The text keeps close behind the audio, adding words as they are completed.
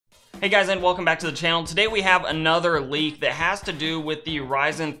Hey guys, and welcome back to the channel. Today we have another leak that has to do with the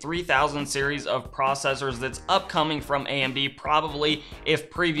Ryzen 3000 series of processors that's upcoming from AMD. Probably, if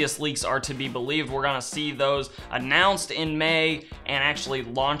previous leaks are to be believed, we're gonna see those announced in May and actually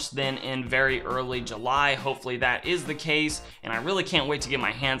launched then in very early July. Hopefully that is the case, and I really can't wait to get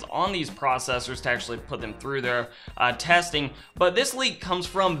my hands on these processors to actually put them through their testing. But this leak comes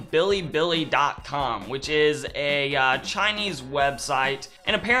from Bilibili.com, which is a Chinese website,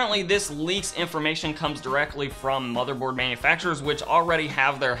 and apparently this leak's information comes directly from motherboard manufacturers, which already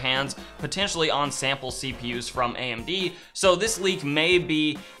have their hands potentially on sample CPUs from AMD. So this leak may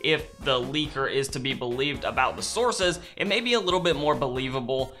be, if the leaker is to be believed about the sources, it may be a little bit more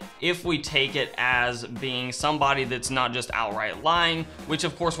believable if we take it as being somebody that's not just outright lying, which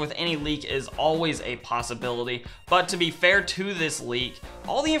of course with any leak is always a possibility. But to be fair to this leak,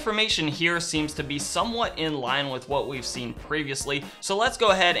 all the information here seems to be somewhat in line with what we've seen previously. So let's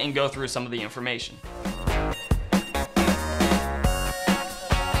go ahead and go through some of the information.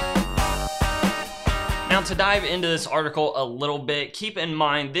 Now, to dive into this article a little bit, keep in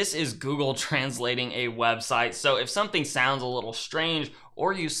mind this is Google translating a website, so if something sounds a little strange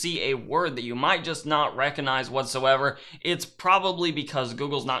or you see a word that you might just not recognize whatsoever, it's probably because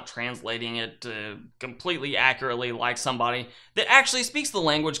Google's not translating it completely accurately like somebody that actually speaks the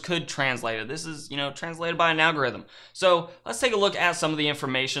language could translate it. This is, translated by an algorithm. So let's take a look at some of the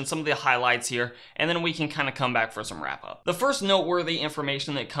information, some of the highlights here, and then we can kind of come back for some wrap up. The first noteworthy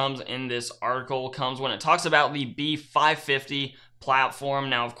information that comes in this article comes when it talks about the B550 platform.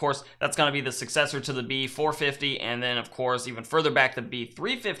 Now, of course, that's going to be the successor to the B450, and then, of course, even further back, the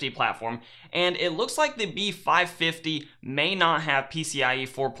B350 platform. And it looks like the B550 may not have PCIe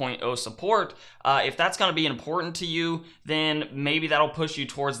 4.0 support. If that's going to be important to you, then maybe that'll push you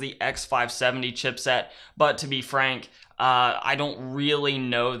towards the X570 chipset. But to be frank, I don't really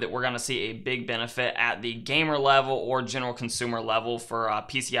know that we're going to see a big benefit at the gamer level or general consumer level for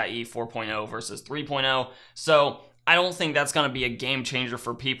PCIe 4.0 versus 3.0. So I don't think that's going to be a game changer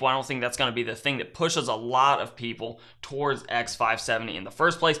for people. I don't think that's going to be the thing that pushes a lot of people towards X570 in the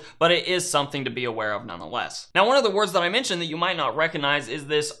first place, but it is something to be aware of nonetheless. Now, one of the words that I mentioned that you might not recognize is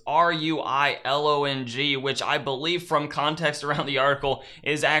this RUILONG, which I believe from context around the article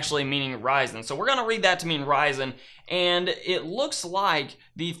is actually meaning Ryzen. So we're going to read that to mean Ryzen. And it looks like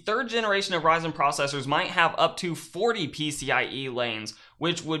the third generation of Ryzen processors might have up to 40 PCIe lanes,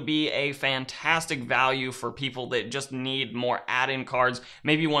 which would be a fantastic value for people that just need more add-in cards.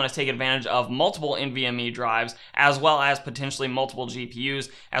 Maybe you want to take advantage of multiple NVMe drives, as well as potentially multiple GPUs.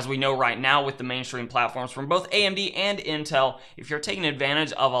 As we know right now with the mainstream platforms from both AMD and Intel, if you're taking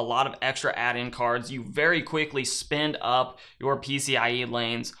advantage of a lot of extra add-in cards, you very quickly spend up your PCIe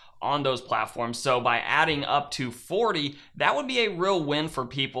lanes on those platforms. So by adding up to 40, that would be a real win for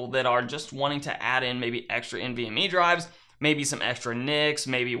people that are just wanting to add in maybe extra NVMe drives, maybe some extra NICs,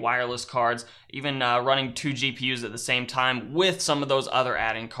 maybe wireless cards, even running 2 GPUs at the same time with some of those other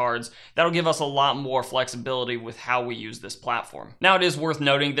add-in cards. That'll give us a lot more flexibility with how we use this platform. Now, it is worth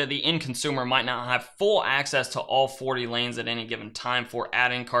noting that the end consumer might not have full access to all 40 lanes at any given time for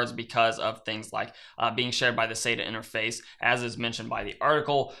add-in cards because of things like being shared by the SATA interface, as is mentioned by the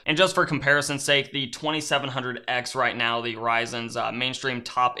article. And just for comparison's sake, the 2700X right now, the Ryzen's mainstream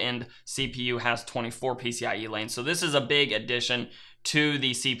top-end CPU, has 24 PCIe lanes. So this is a big addition to the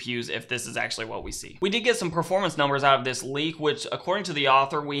CPUs if this is actually what we see. We did get some performance numbers out of this leak, which according to the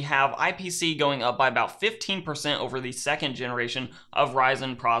author, we have IPC going up by about 15% over the second generation of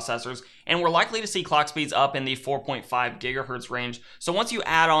Ryzen processors, and we're likely to see clock speeds up in the 4.5 gigahertz range. So once you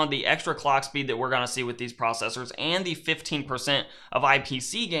add on the extra clock speed that we're going to see with these processors and the 15% of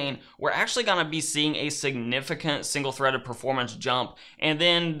IPC gain, we're actually going to be seeing a significant single-threaded performance jump. And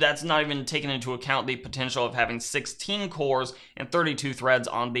then that's not even taking into account the potential of having 16 cores and 32 threads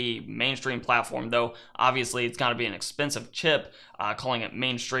on the mainstream platform, though obviously it's going to be an expensive chip. Calling it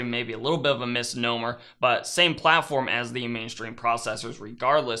mainstream may be a little bit of a misnomer, but same platform as the mainstream processors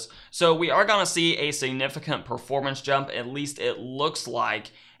regardless. So we are going to see a significant performance jump, at least it looks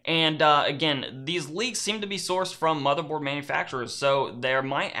like. And again, these leaks seem to be sourced from motherboard manufacturers, so there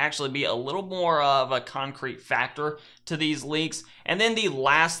might actually be a little more of a concrete factor to these leaks. And then the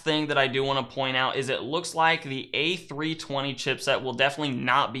last thing that I do want to point out is it looks like the A320 chipset will definitely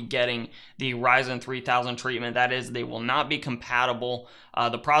not be getting the Ryzen 3000 treatment. That is, they will not be compatible.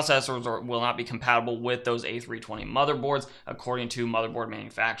 The processors will not be compatible with those A320 motherboards, according to motherboard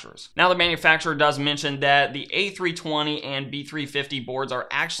manufacturers. Now, the manufacturer does mention that the A320 and B350 boards are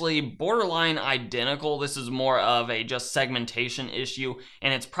actually actually borderline identical. This is more of a just segmentation issue,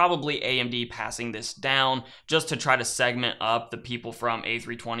 and it's probably AMD passing this down just to try to segment up the people from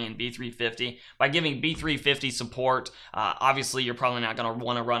A320 and B350 by giving B350 support. Obviously, you're probably not going to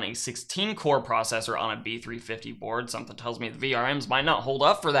want to run a 16-core processor on a B350 board. Something tells me the VRMs might not hold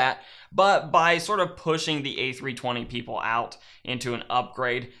up for that, but by sort of pushing the A320 people out into an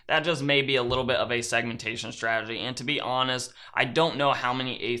upgrade, that just may be a little bit of a segmentation strategy. And to be honest, I don't know how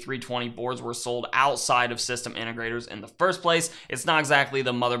many A320 boards were sold outside of system integrators in the first place. It's not exactly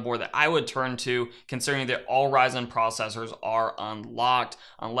the motherboard that I would turn to, considering that all Ryzen processors are unlocked,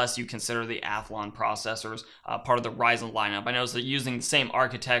 unless you consider the Athlon processors part of the Ryzen lineup. I know they're using the same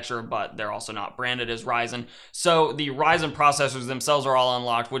architecture, but they're also not branded as Ryzen. So the Ryzen processors themselves are all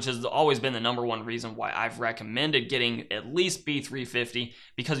unlocked, which is always been the number one reason why I've recommended getting at least B350,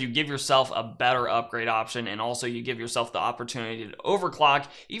 because you give yourself a better upgrade option, and also you give yourself the opportunity to overclock.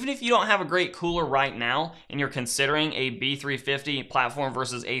 Even if you don't have a great cooler right now and you're considering a B350 platform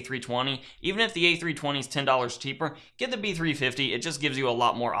versus A320, even if the A320 is $10 cheaper, get the B350. It just gives you a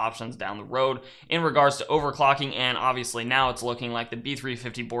lot more options down the road in regards to overclocking, and obviously now it's looking like the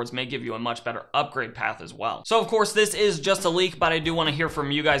B350 boards may give you a much better upgrade path as well. So of course this is just a leak, but I do want to hear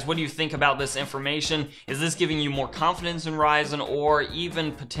from you guys. What do you think about this information? Is this giving you more confidence in Ryzen, or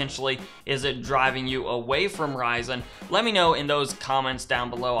even potentially is it driving you away from Ryzen? Let me know in those comments down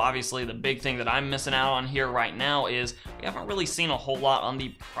below. Obviously the big thing that I'm missing out on here right now is we haven't really seen a whole lot on the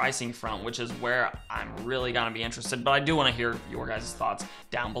pricing front, which is where I'm really gonna be interested, but I do want to hear your guys' thoughts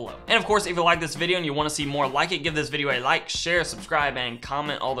down below. And of course, if you like this video and you want to see more like it, give this video a like, share, subscribe, and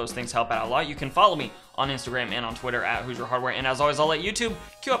comment. All those things help out a lot. You can follow me on Instagram and on Twitter at Hoosier Hardware. And as always, I'll let YouTube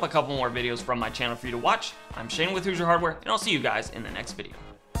queue up a couple more videos from my channel for you to watch. I'm Shane with Hoosier Hardware, and I'll see you guys in the next video.